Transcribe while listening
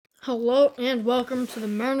Hello and welcome to the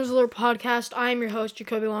Mariners Alert podcast. I am your host,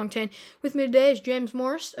 Jacoby Longtain. With me today is James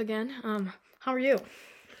Morris again. How are you?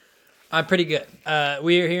 I'm pretty good.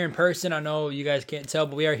 We are here in person. I know you guys can't tell,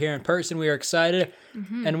 but we are here in person. We are excited,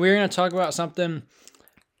 and we're going to talk about something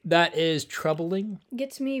that is troubling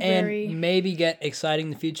Gets me and maybe get exciting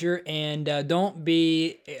in the future. And don't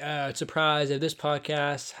be surprised if this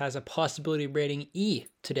podcast has a possibility of rating E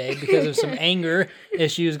today because of some anger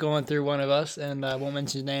issues going through one of us, and I won't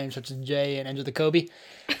mention names such as Jay and Enter the Kobe.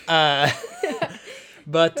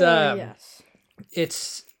 But yes.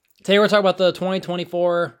 it's today we're talking about the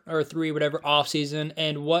 2024 or 3 whatever off season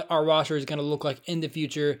and what our roster is going to look like in the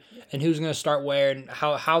future and who's going to start where and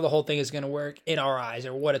how the whole thing is going to work in our eyes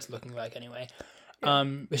or what it's looking like anyway.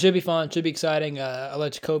 It should be fun, should be exciting. I'll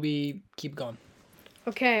let Jacoby keep going.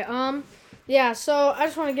 Okay. So I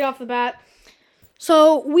just want to get off the bat.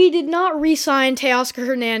 So we did not re-sign Teoscar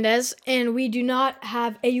Hernandez, and we do not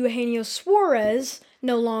have Eugenio Suarez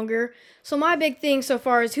no longer. So my big thing so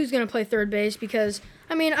far is who's going to play third base because,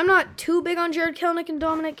 I'm not too big on Jared Kelenic and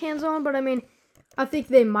Dominic Canzone, but I think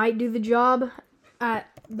they might do the job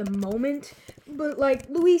at the moment. But,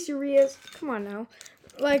 Luis Urias, come on now.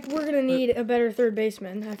 We're going to need a better third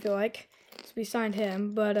baseman, I feel like. So we signed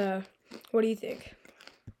him, but what do you think?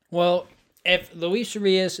 Well, if Luis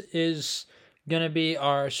Urias is going to be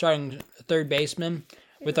our starting third baseman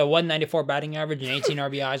with a 194 batting average and 18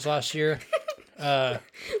 RBIs last year,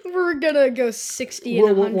 we're going to go 60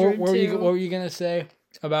 and 100, what were you going to say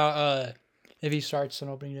about if he starts on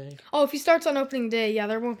opening day? Oh, if he starts on opening day, yeah,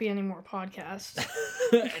 there won't be any more podcasts.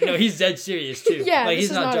 No, he's dead serious, too. Yeah, he's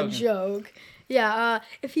this is not joking. A joke. Yeah,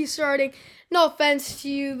 if he's starting, no offense to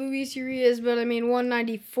you, Luis Urias, but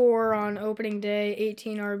 194 on opening day,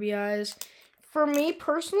 18 RBIs. For me,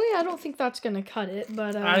 personally, I don't think that's going to cut it,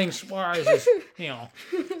 but... I think Suarez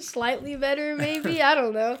is, slightly better, maybe? I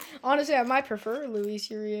don't know. Honestly, I might prefer Luis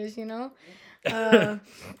Urias,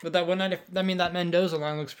 But that 190, that Mendoza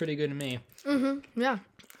line looks pretty good to me. Yeah.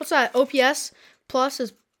 What's that? OPS plus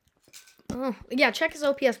is... Oh, yeah, check his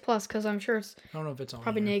OPS plus, because I'm sure it's... I don't know if it's on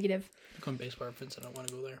probably here. Negative. Look on Baseball Reference, I don't want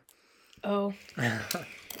to go there. Oh.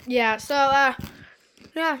 Yeah, so,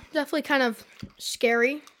 yeah, definitely kind of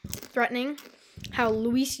scary, threatening, how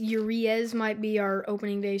Luis Urias might be our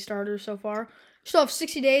opening day starter so far. Still have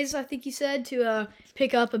 60 days, I think he said, to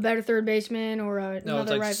pick up a better third baseman or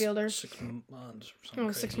another right fielder. 6 months or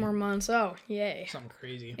something. 6 more months. Oh, yay. Something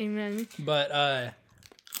crazy. Amen. But,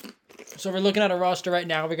 so we're looking at a roster right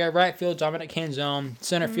now. We got right field, Dominic Canzone.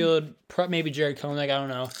 Center field, maybe Jared Kelenic, I don't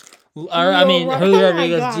know. Julio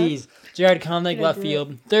Rodriguez, jeez. Jared Kelenic, left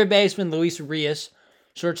field. Third baseman, Luis Urias.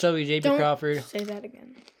 Shortstop, J.P. Crawford. Say that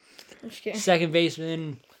again. I'm just kidding. Second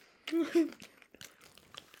baseman,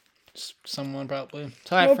 someone probably.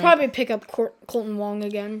 We'll probably pick up Colton Wong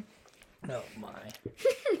again. No, my.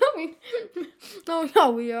 No,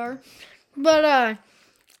 we are. But,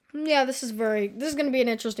 yeah, this is going to be an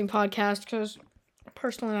interesting podcast because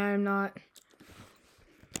personally I am not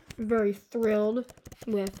very thrilled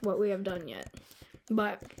with what we have done yet.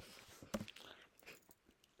 But,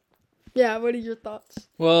 yeah, what are your thoughts?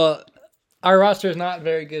 Well, our roster is not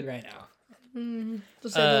very good right now. To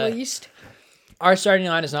say the least. Our starting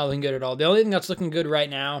line is not looking good at all. The only thing that's looking good right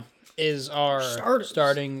now is our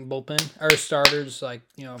starting bullpen. Our starters,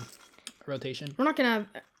 rotation. We're not going to have...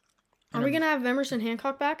 Are we going to have Emerson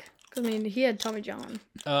Hancock back? Because, he had Tommy John.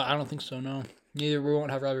 I don't think so, no. We won't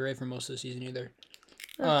have Robbie Ray for most of the season either.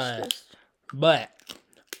 That's But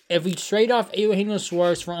if we trade off Eugenio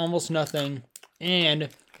Suarez for almost nothing, and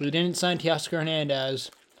we didn't sign Teoscar Hernandez,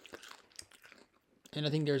 and I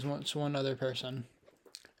think there's one other person.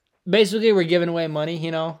 Basically, we're giving away money,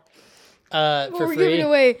 for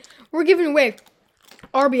free. We're giving away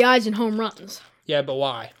RBIs and home runs. Yeah, but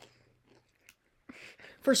why?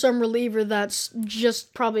 For some reliever that's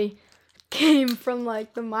just probably came from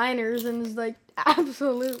the minors and is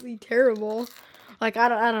absolutely terrible. I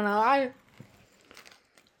don't know.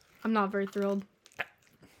 I'm not very thrilled.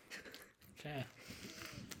 Okay.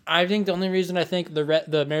 I think the only reason I think the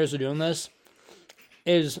Mariners are doing this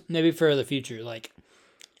is maybe for the future.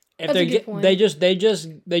 If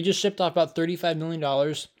they just shipped off about $35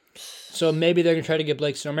 million. So maybe they're gonna try to get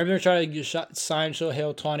Blake Snell. Maybe they're trying to sign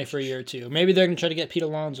Shohei Ohtani for a year or two. Maybe they're gonna try to get Pete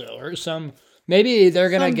Alonso or some. Maybe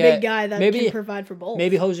they're gonna get big guy that can provide for both.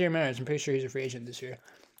 Maybe Jose Ramirez. I'm pretty sure he's a free agent this year.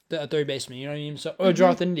 The third baseman. You know what I mean? So or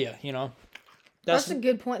Jonathan India. That's a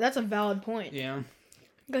good point. That's a valid point. Yeah.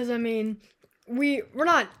 Because we're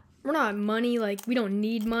not money. We don't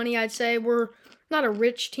need money. I'd say we're not a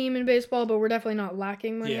rich team in baseball, but we're definitely not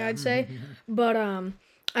lacking money. Yeah. I'd say, but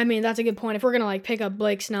I mean, that's a good point. If we're gonna pick up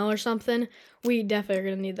Blake Snell or something, we definitely are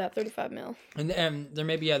gonna need that $35 million. And there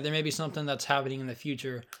may be something that's happening in the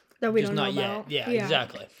future that we just don't know not about. yet. Yeah,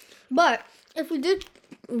 exactly. But if we did,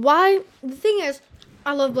 the thing is,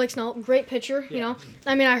 I love Blake Snell, great pitcher. You know,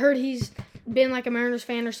 I mean, I heard he's been a Mariners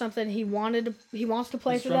fan or something. He wants to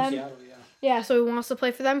play for them. Seattle, yeah, so he wants to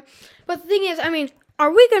play for them. But the thing is, I mean,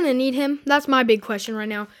 are we gonna need him? That's my big question right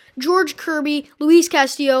now. George Kirby, Luis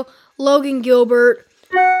Castillo, Logan Gilbert.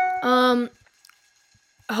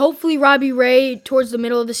 Hopefully Robbie Ray towards the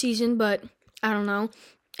middle of the season, but I don't know.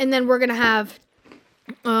 And then we're gonna have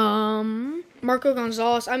Marco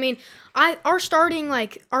Gonzalez. I mean, our starting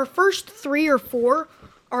our first 3 or 4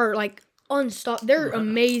 are unstoppable. They're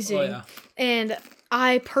amazing. Oh, yeah. And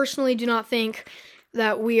I personally do not think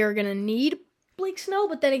that we are gonna need Blake Snell,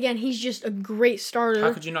 but then again, he's just a great starter.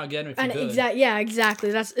 How could you not get him if you could? Exactly.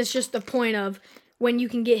 It's just the point of when you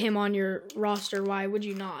can get him on your roster, why would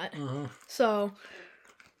you not? Uh-huh. So,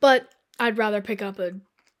 but I'd rather pick up a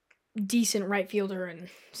decent right fielder and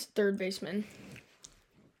third baseman.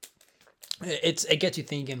 It gets you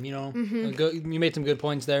thinking, you know. Mm-hmm. You made some good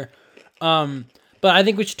points there. But I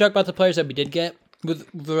think we should talk about the players that we did get with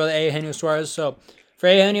Eugenio Suarez. So for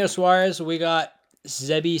Eugenio Suarez, we got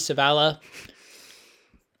Zebi Savala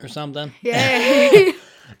or something. Yeah.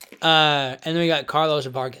 And then we got Carlos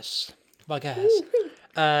Vargas. Well,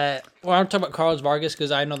 I'm talking about Carlos Vargas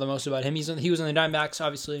because I know the most about him. He was in the Diamondbacks,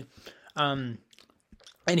 obviously. And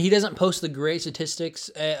he doesn't post the great statistics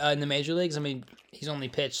in the major leagues. I mean, he's only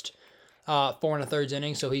pitched 4 1/3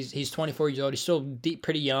 innings, so he's 24 years old. He's still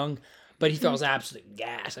pretty young, but he throws absolute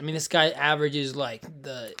gas. I mean, this guy averages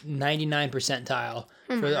the 99 percentile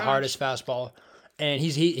for the hardest fastball, and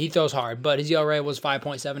he throws hard. But his ERA was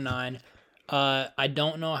 5.79. I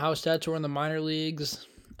don't know how stats were in the minor leagues.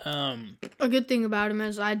 A good thing about him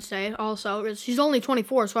is I'd say also is he's only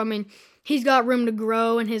 24, so I mean he's got room to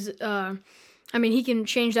grow, and his I mean he can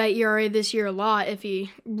change that ERA this year a lot if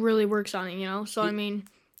he really works on it, you know. So I mean.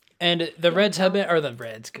 And the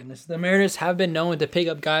the Mariners have been known to pick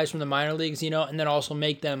up guys from the minor leagues, you know, and then also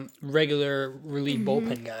make them regular relief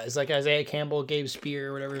bullpen guys, like Isaiah Campbell, Gabe Spear,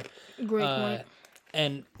 or whatever. Great point.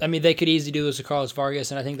 And, I mean, they could easily do this to Carlos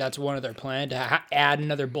Vargas, and I think that's one of their plan, to add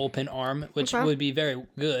another bullpen arm, which would be very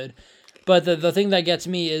good. But the thing that gets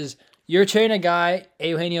me is you're trading a guy,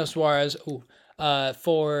 Eugenio Suarez,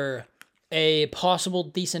 for a possible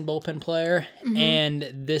decent bullpen player, and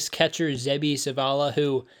this catcher, Zebi Savala,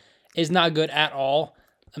 who is not good at all.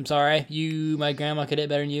 I'm sorry. My grandma could hit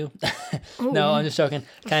better than you. No, I'm just joking.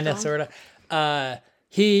 Kind of, sort of.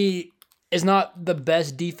 He is not the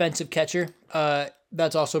best defensive catcher.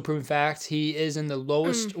 That's also a proven fact. He is in the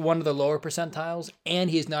lowest, one of the lower percentiles, and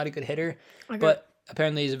he is not a good hitter. Okay. But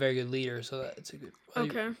apparently he's a very good leader, so that's a good...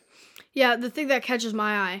 Okay. Yeah, the thing that catches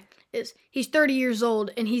my eye is he's 30 years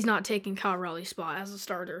old, and he's not taking Kyle Raleig's spot as a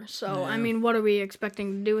starter. So, I mean, what are we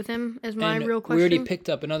expecting to do with him is my real question. We already picked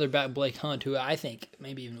up another bat, Blake Hunt, who I think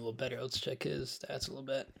maybe even a little better. Let's check his stats a little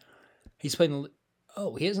bit. He's playing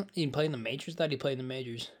he hasn't even played in the majors? I thought he played in the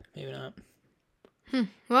majors. Maybe not.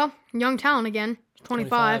 Well, young talent again.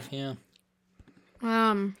 25. Yeah.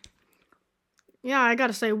 Yeah, I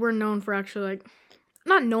gotta say, we're known for actually,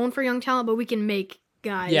 not known for young talent, but we can make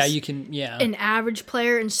guys. Yeah, you can, an average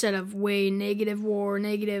player instead of way negative WAR,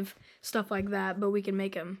 negative stuff like that, but we can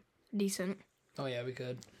make them decent. Oh, yeah, we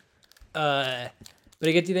could. But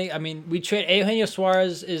I get to think, I mean, Eugenio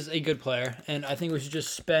Suarez is a good player, and I think we should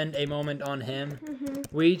just spend a moment on him.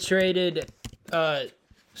 We traded,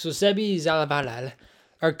 Zebi Savala,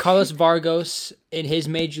 or Carlos Vargas, in his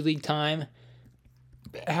major league time,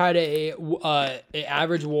 had a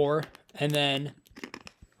average WAR, and then,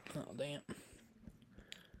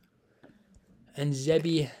 and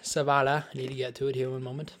Zebi Savala, I need to get to it here one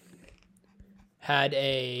moment, had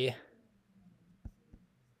a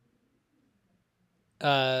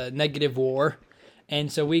negative WAR,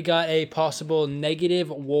 and so we got a possible negative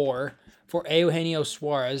WAR for Eugenio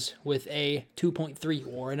Suarez with a 2.3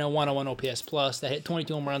 WAR and a 101 OPS plus that hit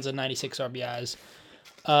 22 home runs and 96 RBIs.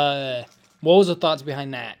 What was the thoughts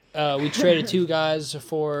behind that? We traded 2 guys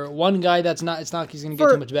for one guy that's not. It's not like he's going to get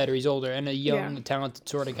too much better. He's older, and a young, talented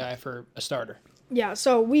sort of guy for a starter. Yeah.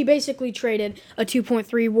 So we basically traded a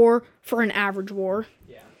 2.3 WAR for an average WAR.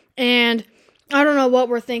 Yeah. And I don't know what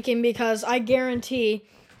we're thinking because I guarantee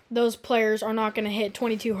those players are not going to hit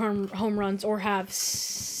 22 home runs or have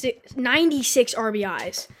 96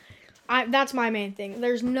 RBIs. That's my main thing.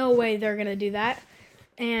 There's no way they're going to do that.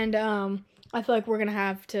 And I feel like we're going to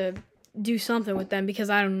have to do something with them because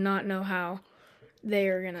I do not know how they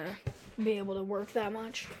are going to be able to work that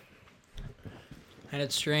much. And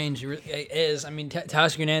it's strange. It is. I mean,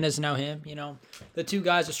 Teoscar Hernandez and now him, the two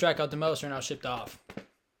guys that strike out the most are now shipped off.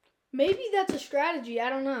 Maybe that's a strategy. I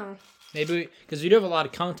don't know. Maybe, because we do have a lot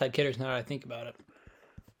of contact hitters now that I think about it.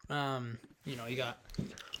 You got,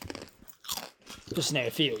 just to name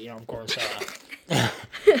a few, of course.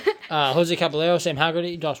 Jose Caballero, Sam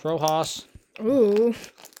Haggerty, Josh Rojas. Ooh.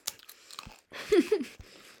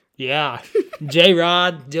 Yeah.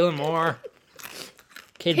 J-Rod, Dylan Moore,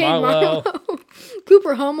 Cade Marlowe.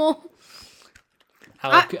 Cooper Hummel. I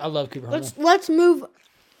love Cooper Hummel. Let's move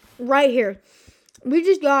right here.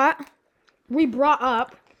 We brought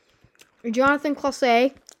up Jonathan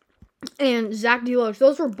Clase and Zach Deloach.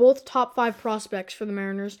 Those were both top 5 prospects for the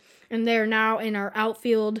Mariners, and they're now in our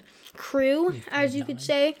outfield crew, as you could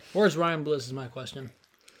say. Where's Ryan Bliss is my question.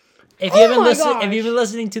 If you've been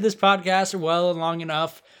listening to this podcast well and long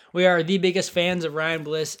enough, we are the biggest fans of Ryan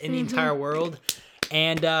Bliss in the entire world.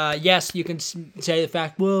 And yes, you can say the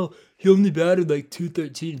fact, well, he only batted like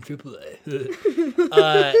 213 in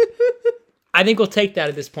AAA. I think we'll take that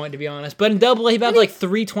at this point, to be honest. But in Double A, he batted like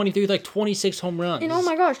 323 with like 26 home runs. And oh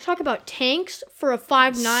my gosh, talk about tanks for a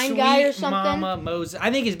 5'9" guy or something. Mama Moses.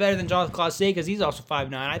 I think he's better than Jonathan Clase because he's also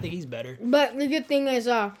 5'9". I think he's better. But the good thing is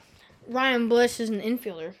Ryan Bliss is an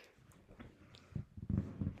infielder.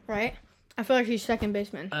 Right? I feel like he's second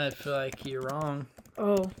baseman. I feel like you're wrong.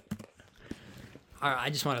 Oh. All right, I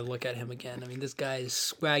just want to look at him again. I mean, this guy is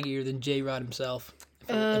swaggier than J-Rod himself.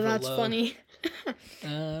 That's funny.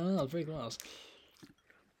 Well, pretty close.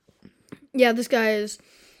 Yeah, this guy is...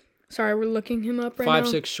 Sorry, we're looking him up right now.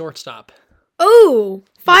 5'6" shortstop. Oh!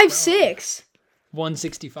 5'6".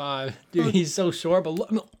 165. Dude, he's so short, but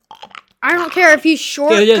look... I don't care if he's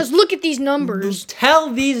short, because look at these numbers.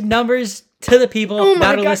 Tell these numbers to the people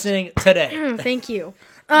that are listening today. Thank you.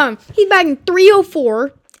 He's bagging 304,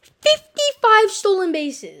 55 stolen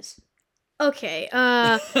bases. Okay,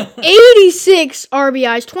 86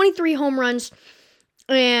 RBIs, 23 home runs,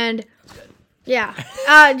 and yeah,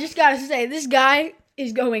 just gotta say, this guy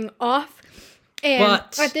is going off, and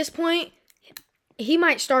at this point, he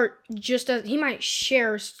might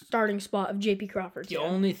share starting spot of J.P. Crawford. The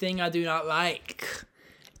only thing I do not like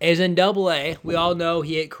is in Double A. We all know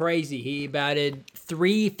he hit crazy. He batted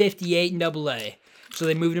 358 in Double A, so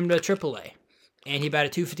they moved him to Triple A. And he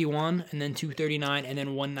batted 251, and then 239, and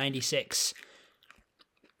then 196.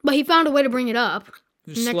 But he found a way to bring it up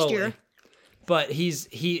next year. But he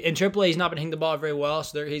in AAA, he's not been hitting the ball very well,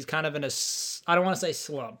 so he's kind of in a, I don't want to say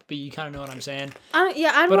slump, but you kind of know what I'm saying. I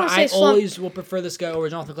don't want to say slump. But I always will prefer this guy over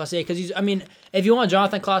Jonathan Clase, because if you want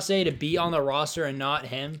Jonathan Clase to be on the roster and not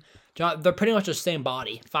him, they're pretty much the same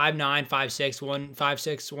body. 5'9", 5'6",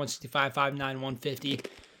 165, 5'9", 150.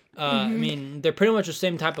 I mean, they're pretty much the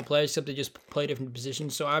same type of players, except they just play different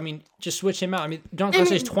positions. So, I mean, just switch him out. I mean, Jonathan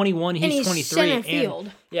Clase is 21, he's 23. Center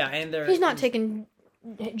field. And he's not taking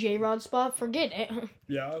J-Rod's spot. Forget it.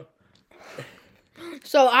 Yeah.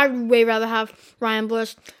 So, I'd way rather have Ryan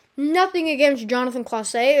Bliss. Nothing against Jonathan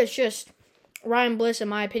Clase. It's just Ryan Bliss, in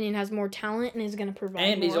my opinion, has more talent and is going to provide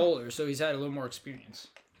And more. he's older, so he's had a little more experience.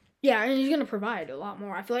 Yeah, and he's going to provide a lot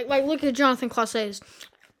more. I feel like look at Jonathan Clase's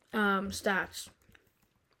stats.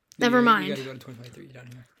 Never mind. You gotta go to 2023 down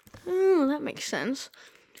here. Oh, that makes sense.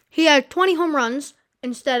 He had 20 home runs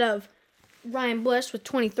instead of Ryan Bliss with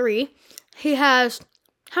 23. He has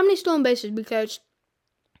how many stolen bases? Because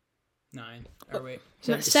 9. Or wait.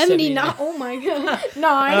 79. Oh my god.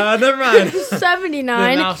 9. Never mind.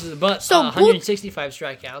 79. But so 165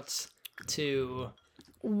 strikeouts to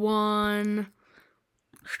 1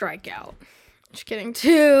 strikeout. Just kidding.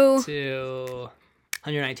 2 to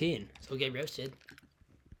 119. So we'll get roasted.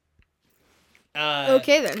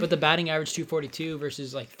 Okay then. But the batting average 242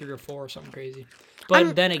 versus like 3 or 4 or something crazy.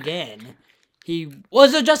 But then again, he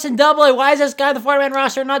was just in Double A. Why is this guy the 40-man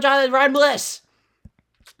roster, not Ryan Bliss?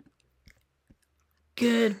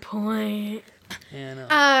 Good point.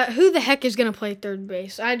 Yeah, who the heck is gonna play third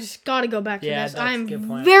base? I just gotta go back to this.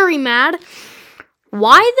 I'm very mad.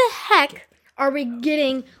 Why the heck are we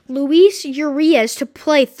getting Luis Urias to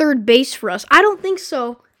play third base for us? I don't think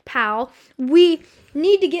so, pal. We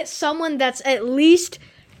need to get someone that's at least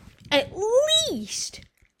a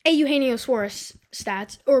Eugenio Suarez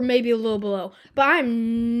stats, or maybe a little below. But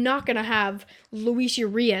I'm not going to have Luis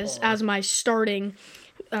Urias as my starting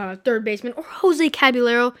third baseman, or Jose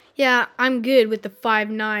Caballero. Yeah, I'm good with the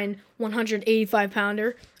 5'9",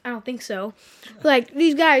 185-pounder. I don't think so. Like,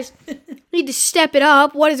 these guys need to step it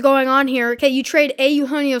up. What is going on here? Okay, you trade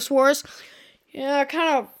Eugenio Suarez. Yeah, I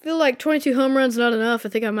kind of feel like 22 home runs not enough. I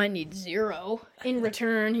think I might need 0 in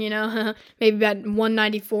return, Maybe about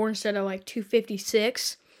 194 instead of like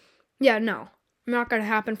 256. Yeah, no. Not going to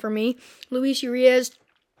happen for me. Luis Urias,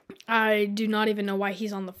 I do not even know why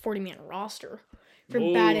he's on the 40-man roster for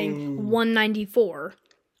batting 194.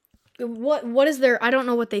 What is there? I don't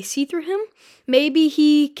know what they see through him. Maybe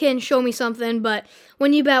he can show me something, but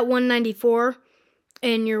when you bat 194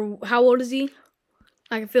 and how old is he?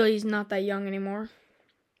 I can feel he's not that young anymore.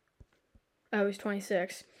 Oh, he's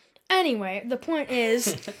 26. Anyway, the point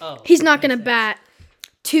is he's not going to bat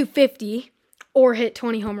 250 or hit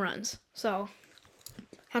 20 home runs. So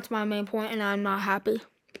that's my main point, and I'm not happy.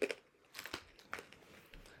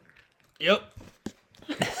 Yep.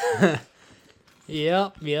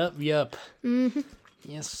 Yep. Mm-hmm.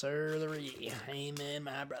 Yes, sir. Amen,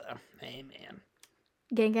 my brother. Amen.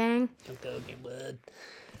 Gang. Okay, bud.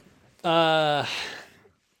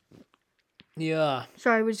 Yeah.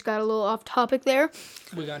 Sorry, we just got a little off topic there.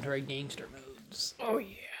 We got into our gangster modes. Oh,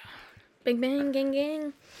 yeah. Big bang,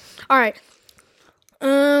 gang. All right.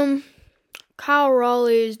 Kyle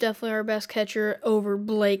Raleigh is definitely our best catcher over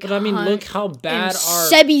Blake But I mean, Hunt look how bad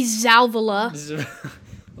Sebi Zalvala.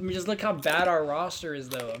 Let me just look how bad our roster is,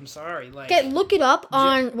 though. I'm sorry. Okay, look it up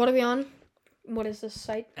on... What are we on? What is this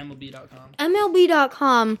site? MLB.com.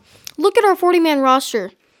 MLB.com. Look at our 40-man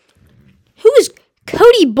roster. Who is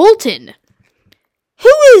Cody Bolton?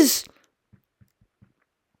 Who is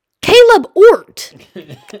Caleb Ort?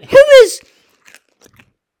 Who is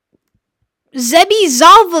Zebi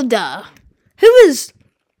Zalvada? Who is...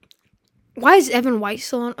 Why is Evan White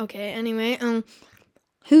still on? Okay, anyway.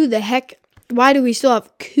 Who the heck... Why do we still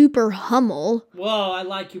have Cooper Hummel? Whoa, I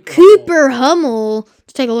like Cooper Hummel.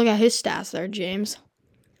 Let's take a look at his stats there, James.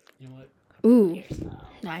 You know what? Ooh,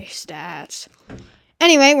 nice stats.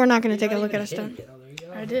 Anyway, we're not going to take a look at his stats.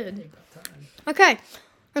 I did. Okay,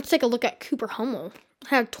 let's take a look at Cooper Hummel.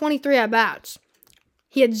 Had 23 at-bats.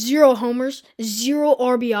 He had 0 homers, 0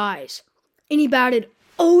 RBIs, and he batted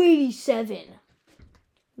 .087.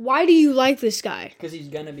 Why do you like this guy? Because he's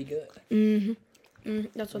going to be good. Mm-hmm.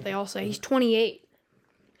 That's what they all say. He's 28.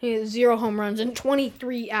 He has 0 home runs and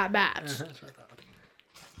 23 at-bats. That's what I thought.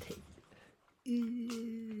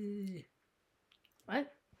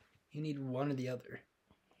 What? You need one or the other.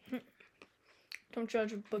 Don't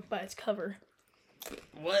judge a book by its cover.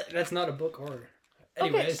 What? That's not a book or...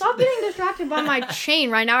 Anyways. Okay, stop getting distracted by my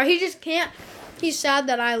chain right now. He just can't... He's sad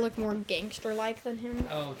that I look more gangster-like than him.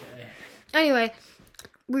 Oh, okay. Anyway,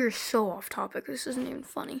 we're so off topic. This isn't even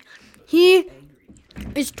funny. He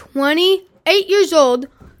is 28 years old,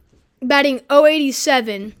 batting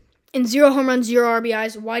 .087, and 0 home runs, 0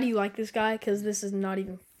 RBIs. Why do you like this guy? Because this is not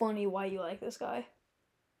even funny why you like this guy.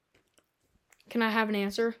 Can I have an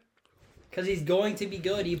answer? Because he's going to be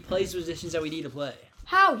good. He plays positions that we need to play.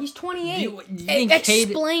 How? He's 28. You think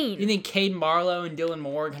Explain. You think Cade Marlowe and Dylan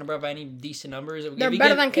Moore can provide any decent numbers? They're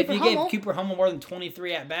better than Cooper Hummel. If you gave Cooper Hummel more than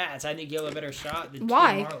 23 at-bats, I think he'll have a better shot than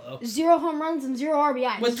Why? Cade Marlowe. 0 home runs and 0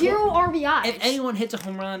 RBIs. 0 RBIs. If anyone hits a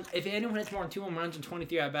home run, if anyone hits more than 2 home runs and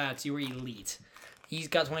 23 at-bats, you were elite. He's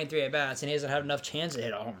got 23 at-bats, and he hasn't had enough chance to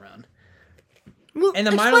hit a home run. Well, and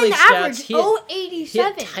the minor league stats, he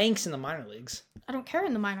hit tanks in the minor leagues. I don't care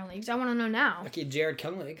in the minor leagues. I want to know now. Okay, Jared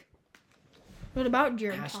Kelenic. What about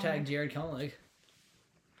Jared Hashtag Jared Kelenic.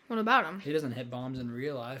 What about him? He doesn't hit bombs in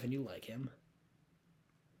real life, and you like him.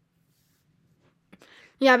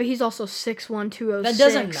 Yeah, but he's also 6'1", 206. That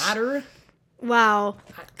doesn't matter. Wow.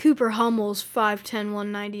 Cooper Hummel's 5'10",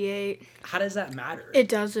 198. How does that matter? It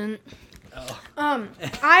doesn't. Oh.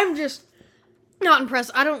 I'm just not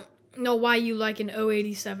impressed. I don't know why you like an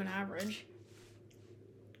 .087 average.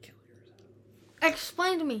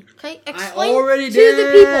 Explain to me, okay? Explain I already to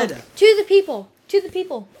did. the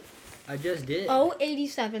people. I just did.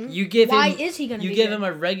 .087. Why is he going to be You give good? him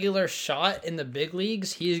a regular shot in the big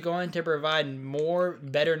leagues, he's going to provide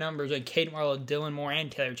better numbers than Cade Marlowe, Dylan Moore,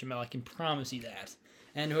 and Taylor Trammell. I can promise you that.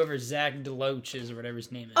 And whoever Zach Deloach is or whatever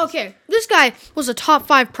his name is. Okay, this guy was a top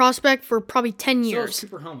 5 prospect for probably 10 years. So is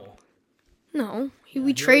Cooper Hummel. No,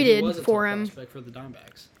 we traded was a for top him. prospect for the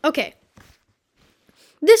Diamondbacks. Okay.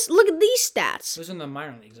 Look at these stats. Those are in the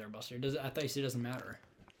minor leagues there, Buster. I thought you said it doesn't matter.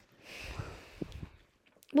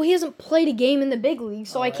 Well, he hasn't played a game in the big league,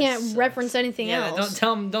 so I can't reference anything else.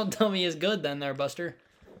 Don't tell me he's good then there, Buster.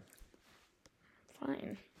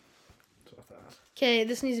 Fine. Okay,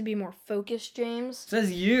 this needs to be more focused, James.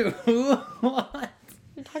 Says you. What?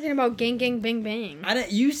 You're talking about gang, gang, bang, bang.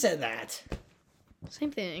 You said that.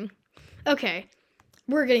 Same thing. Okay,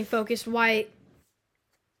 we're getting focused. Why?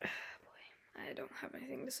 Boy, I don't have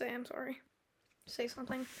anything to say. I'm sorry. Say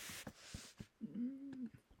something.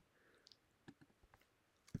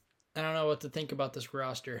 I don't know what to think about this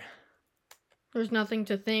roster. There's nothing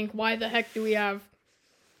to think. Why the heck do we have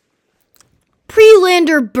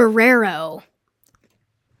Prelander Barrero?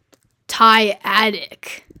 Ty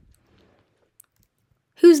Attic.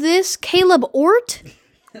 Who's this? Caleb Ort?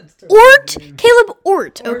 Ort? Caleb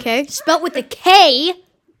Ort. Okay. Spelt with a K.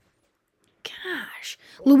 Gosh.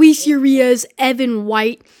 Luis Urias, Evan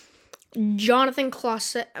White, Jonathan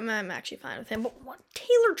Clauset. I'm actually fine with him. But what?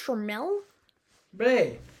 Taylor Trammell?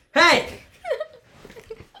 Hey!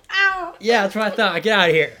 Ow. Yeah, that's what I thought. Get out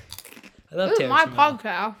of here. I love This is Taylor my Trammell.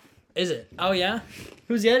 podcast. Is it? Oh, yeah?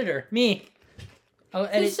 Who's the editor? Me. I'll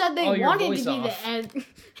edit Who said they all your wanted voice to be off. the end?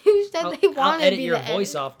 Who said they I'll wanted to edit be your the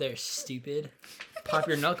voice end? off there, stupid. Pop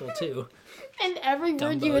your knuckle, too. And every word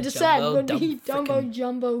Dumbo, you would have said jumbo, would be dumb Dumbo, frickin'.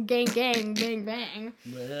 Jumbo, Gang, Gang, Bang, Bang.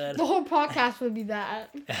 The whole podcast would be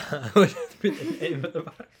that. Would be the name of the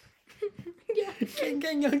podcast. Yeah, Gang,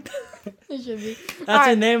 gang, young thug. it should be. That's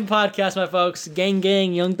the name of the podcast, my folks. Gang,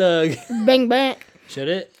 gang, young thug. Bang, bang. Should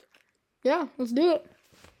it? Yeah, let's do it.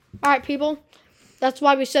 All right, people. That's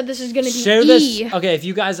why we said this is going to be Share E. this. Okay, if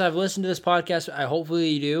you guys have listened to this podcast, hopefully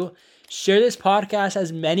you do. Share this podcast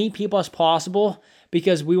as many people as possible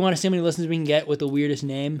because we want to see how many listens we can get with the weirdest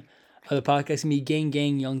name of the podcast. It's going to be Gang,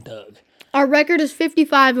 Gang, Young Thug. Our record is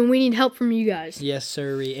 55, and we need help from you guys. Yes,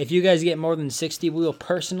 sir. If you guys get more than 60, we will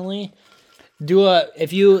personally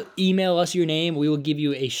if you email us your name, we will give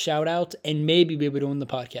you a shout out and maybe be able to win the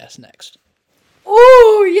podcast next.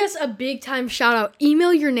 Oh, yes, a big time shout out.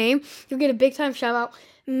 Email your name. You'll get a big time shout out.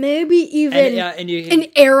 Maybe even And you can,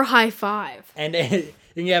 an air high five. and then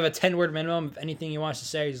you have a 10-word minimum of anything you want us to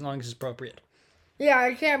say as long as it's appropriate. Yeah,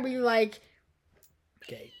 it can't be like.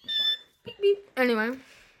 Okay. Beep, beep. Anyway.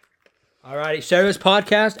 Alrighty, share this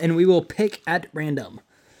podcast and we will pick at random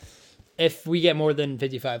if we get more than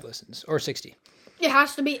 55 listens or 60. It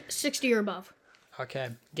has to be 60 or above. Okay.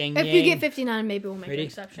 Gang, If gang. you get 59, maybe we'll make Ready? an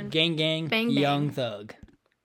exception. Gang, gang, Bang, bang. young thug.